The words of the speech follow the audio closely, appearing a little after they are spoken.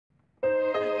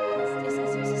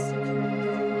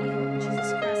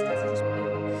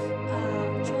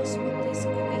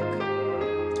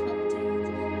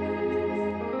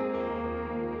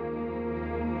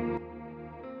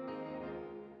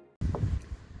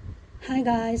Hi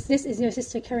guys, this is your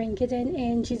sister Kerry-Ann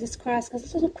in Jesus Christ. I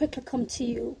just want to quickly come to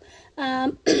you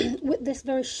with this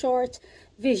very short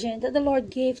vision that the Lord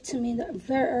gave to me in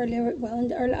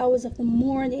the early hours of the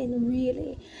morning,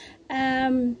 really.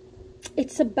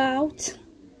 It's about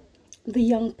the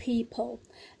young people.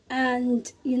 And,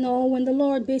 you know, when the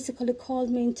Lord basically called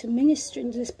me into ministry,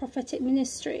 into this prophetic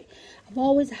ministry, I've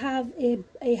always have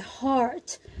a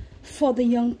heart for the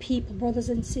young people, brothers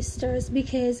and sisters,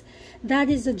 because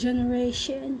that is a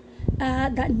generation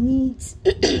that needs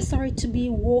to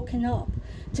be woken up,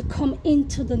 to come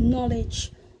into the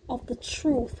knowledge of the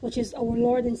truth, which is our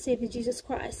Lord and Savior Jesus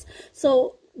Christ.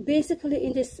 So basically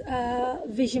in this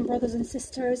vision, brothers and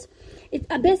sisters,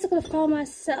 I basically found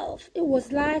myself, it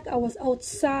was like I was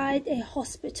outside a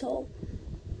hospital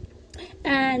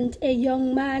and a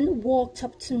young man walked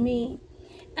up to me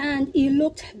and he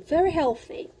looked very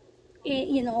healthy.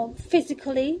 You know,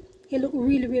 physically he looked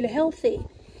really healthy.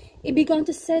 He began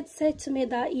to say to me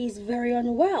that he's very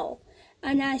unwell,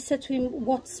 and I said to him,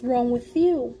 what's wrong with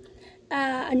you?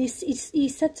 And he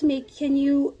said to me, can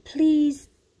you please,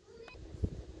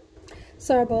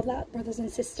 sorry about that, brothers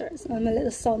and sisters, my little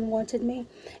son wanted me.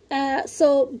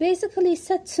 So basically he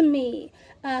said to me,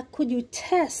 could you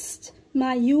test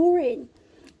my urine?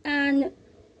 And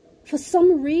for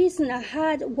some reason I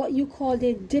had what you call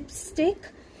a dipstick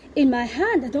in my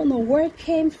hand. I don't know where it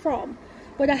came from,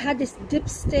 but I had this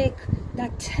dipstick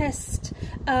that tests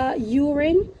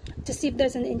urine to see if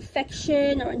there's an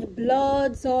infection or any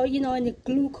bloods or, you know, any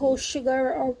glucose,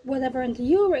 sugar or whatever in the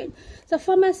urine. So I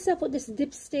found myself with this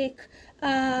dipstick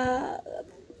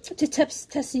to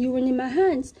test urine in my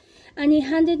hands, and he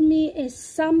handed me a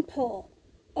sample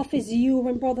of his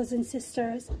urine, brothers and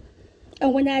sisters.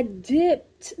 And when I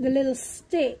dipped the little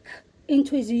stick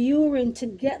into his urine to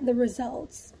get the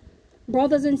results,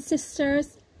 brothers and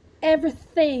sisters,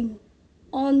 everything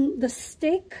on the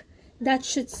stick that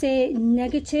should say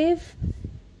negative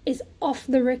is off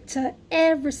the Richter.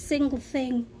 Every single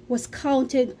thing was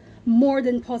counted more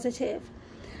than positive.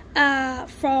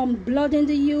 From blood in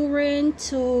the urine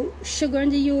to sugar in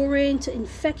the urine to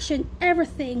infection,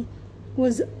 everything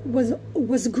was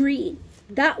green.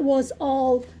 That was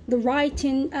all the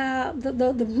writing,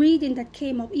 the reading that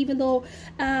came up. Even though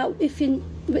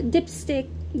with dipstick,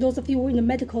 those of you who are in the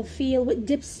medical field, with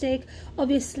dipstick,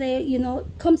 obviously, you know, it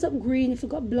comes up green if you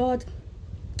got blood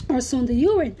or so in the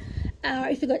urine.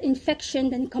 If you got infection,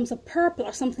 then it comes up purple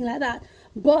or something like that.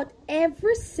 But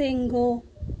every single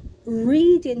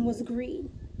reading was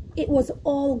green. It was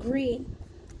all green.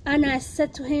 And I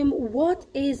said to him, what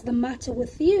is the matter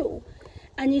with you?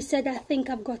 And he said, I think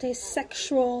I've got a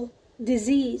sexual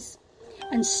disease.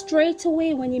 And straight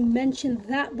away when he mentioned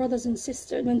that, brothers and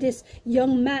sisters, when this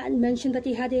young man mentioned that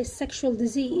he had a sexual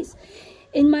disease,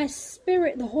 in my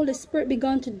spirit, the Holy Spirit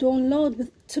began to download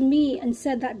to me and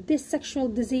said that this sexual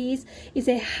disease is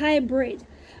a hybrid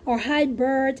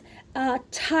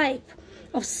type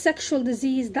of sexual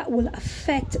disease that will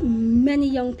affect many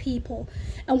young people.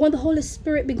 And when the Holy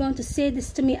Spirit began to say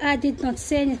this to me, I did not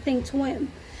say anything to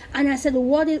him. And I said,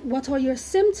 what are your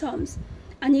symptoms?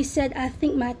 And he said, I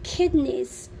think my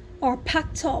kidneys are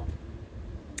packed up.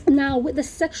 Now, with the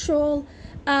sexual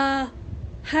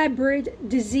hybrid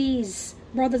disease,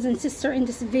 brothers and sisters, in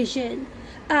this vision,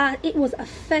 it was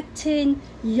affecting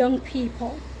young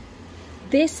people.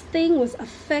 This thing was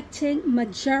affecting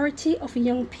majority of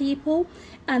young people,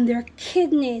 and their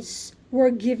kidneys were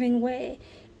giving way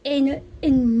in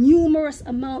numerous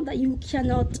amount that you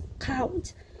cannot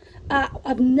count.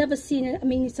 I've never seen it. I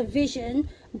mean, it's a vision,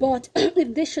 but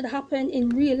if this should happen in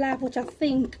real life, which I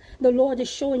think the Lord is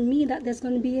showing me, that there's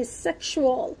going to be a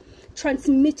sexual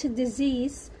transmitted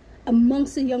disease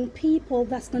amongst the young people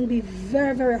that's going to be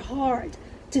very hard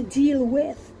to deal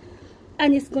with,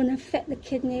 and it's going to affect the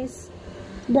kidneys,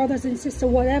 brothers and sisters.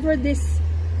 Whatever this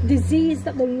disease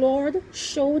that the Lord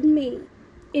showed me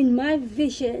in my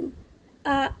vision,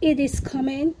 it is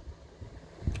coming,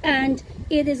 and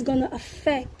it is going to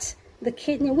affect the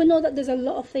kidney. We know that there's a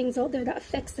lot of things out there that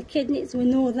affects the kidneys. We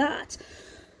know that.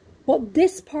 But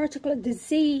this particular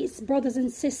disease, brothers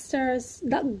and sisters,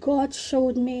 that God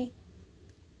showed me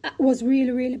was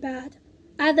really bad.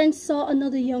 I then saw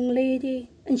another young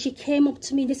lady, and she came up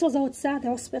to me. This was outside the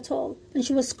hospital, and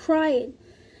she was crying.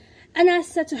 And I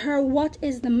said to her, what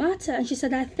is the matter? And she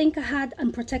said, I think I had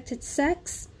unprotected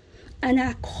sex, and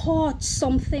I caught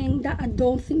something that I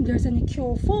don't think there's any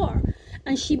cure for.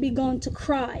 And she began to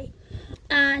cry.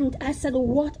 And I said,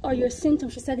 what are your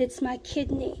symptoms? She said, it's my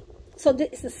kidney. So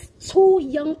this is two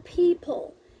young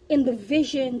people in the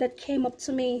vision that came up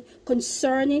to me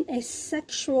concerning a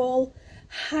sexual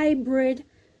hybrid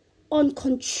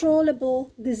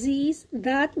uncontrollable disease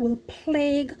that will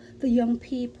plague the young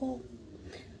people.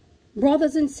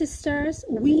 Brothers and sisters,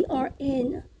 we are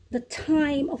in the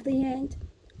time of the end.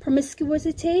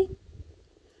 Promiscuity,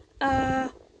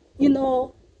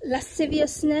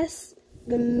 lasciviousness,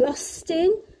 the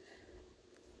lusting,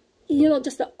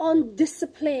 just the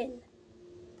undisciplined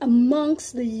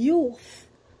amongst the youth,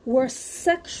 where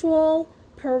sexual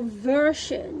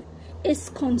perversion is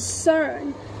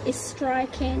concerned, is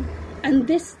striking. And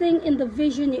this thing in the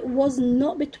vision, it was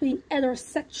not between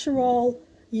heterosexual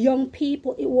young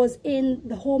people, it was in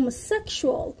the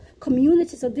homosexual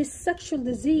community. So this sexual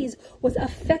disease was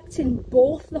affecting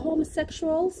both the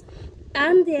homosexuals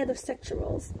and the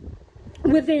heterosexuals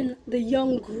within the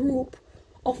young group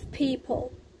of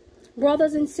people.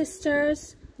 Brothers and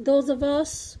sisters, those of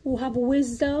us who have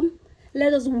wisdom,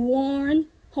 let us warn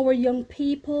our young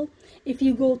people. If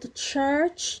you go to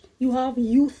church, you have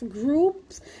youth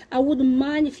groups, I wouldn't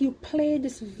mind if you play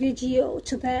this video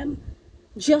to them,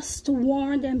 just to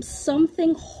warn them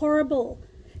something horrible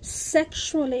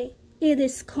sexually, it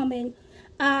is coming.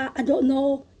 I don't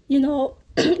know, we know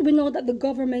that the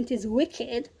government is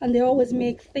wicked and they always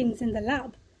make things in the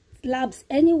labs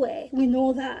anyway, we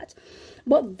know that.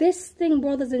 But this thing,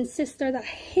 brothers and sisters, that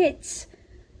hits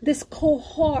this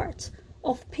cohort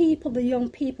of people, the young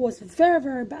people, was very,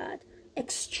 very bad.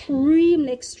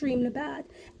 Extremely, extremely bad.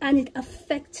 And it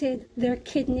affected their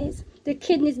kidneys. Their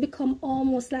kidneys become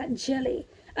almost like jelly,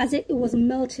 as if it was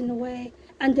melting away.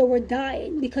 And they were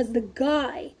dying because the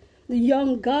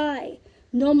young guy,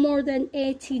 no more than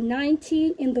 18,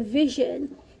 19 in the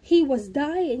vision, he was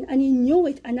dying, and he knew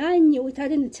it, and I knew it. I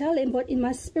didn't tell him, but in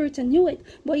my spirit I knew it.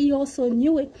 But he also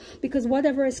knew it, because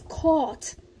whatever is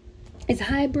caught is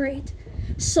hybrid.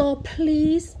 So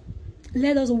please,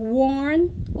 let us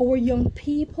warn our young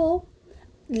people.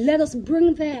 Let us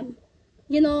bring them.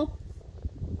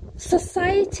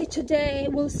 Society today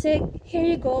will say, here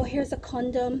you go, here's a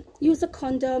condom. Use a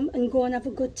condom and go and have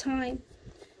a good time.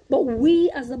 But we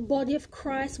as the body of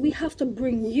Christ, we have to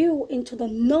bring you into the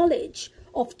knowledge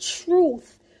of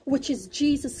truth, which is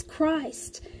Jesus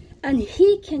Christ. And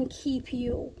he can keep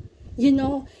you.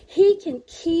 He can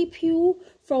keep you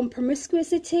from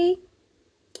promiscuity,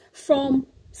 from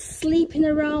sleeping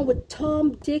around with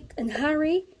Tom, Dick, and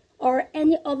Harry, or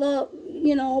any other,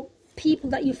 people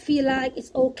that you feel like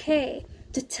it's okay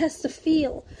to test the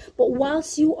field. But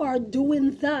whilst you are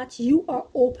doing that, you are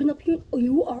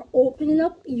opening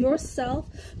up yourself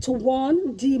to,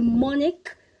 one,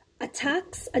 demonic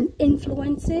attacks and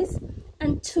influences,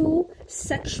 and two,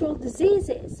 sexual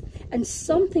diseases. And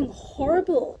something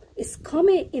horrible is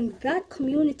coming in that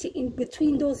community, in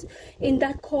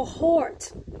that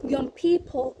cohort, young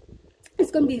people.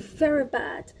 It's going to be very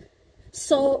bad.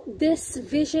 So this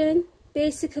vision,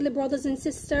 basically, brothers and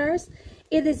sisters,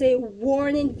 it is a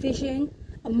warning vision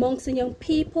amongst the young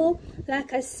people.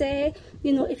 Like I say,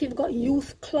 if you've got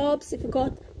youth clubs, if you've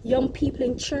got young people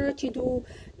in church, you do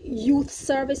youth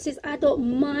services, I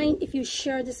don't mind if you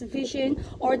share this vision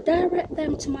or direct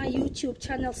them to my YouTube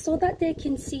channel so that they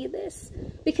can see this,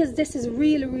 because this is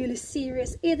really, really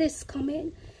serious. It is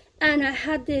coming. And I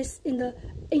had this in the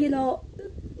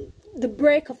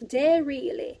break of day,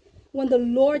 really, when the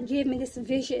Lord gave me this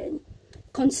vision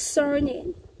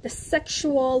concerning the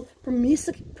sexual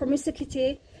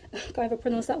promiscuity, I can't even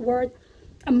pronounce that word,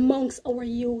 amongst our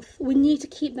youth. We need to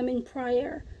keep them in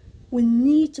prayer. We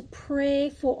need to pray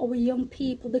for our young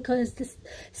people, because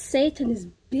Satan is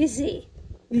busy.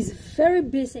 He's very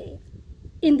busy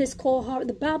in this cohort.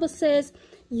 The Bible says,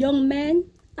 young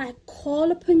men, I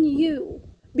call upon you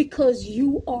because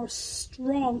you are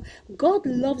strong. God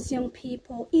loves young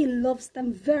people. He loves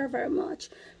them very, very much.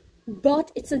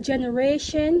 But it's a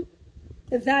generation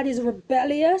that is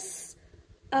rebellious.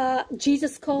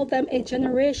 Jesus called them a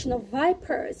generation of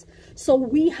vipers. So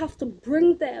we have to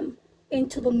bring them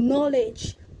into the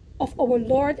knowledge of our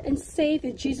Lord and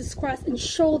Savior Jesus Christ and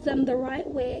show them the right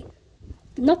way.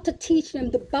 Not to teach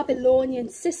them the Babylonian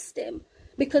system,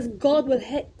 because God will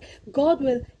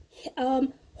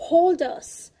hold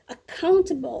us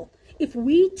accountable. If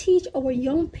we teach our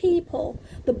young people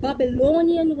the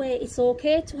Babylonian way, it's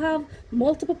okay to have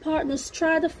multiple partners,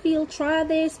 try the field, try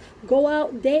this, go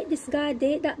out, date this guy,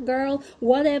 date that girl,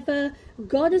 whatever.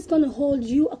 God is going to hold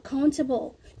you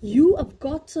accountable. You have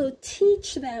got to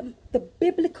teach them the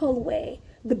biblical way,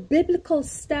 the biblical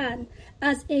stand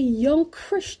as a young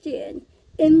Christian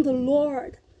in the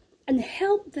Lord, and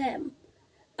help them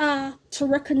to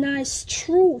recognize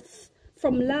truth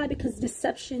from lie, because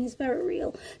deception is very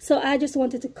real. So I just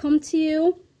wanted to come to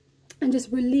you and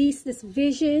just release this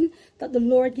vision that the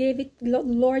Lord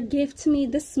gave to me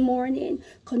this morning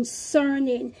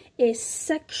concerning a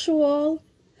sexual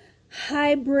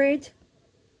hybrid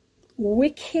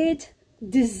wicked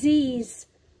disease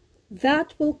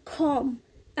that will come,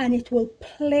 and it will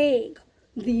plague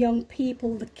the young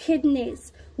people. The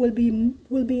kidneys will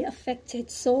be affected.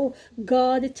 So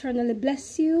God eternally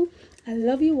bless you. I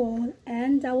love you all,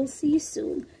 and I will see you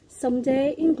soon,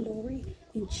 someday in glory,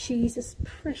 in Jesus'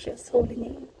 precious holy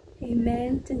name.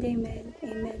 Amen and amen.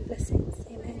 Amen. Blessings.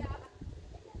 Amen.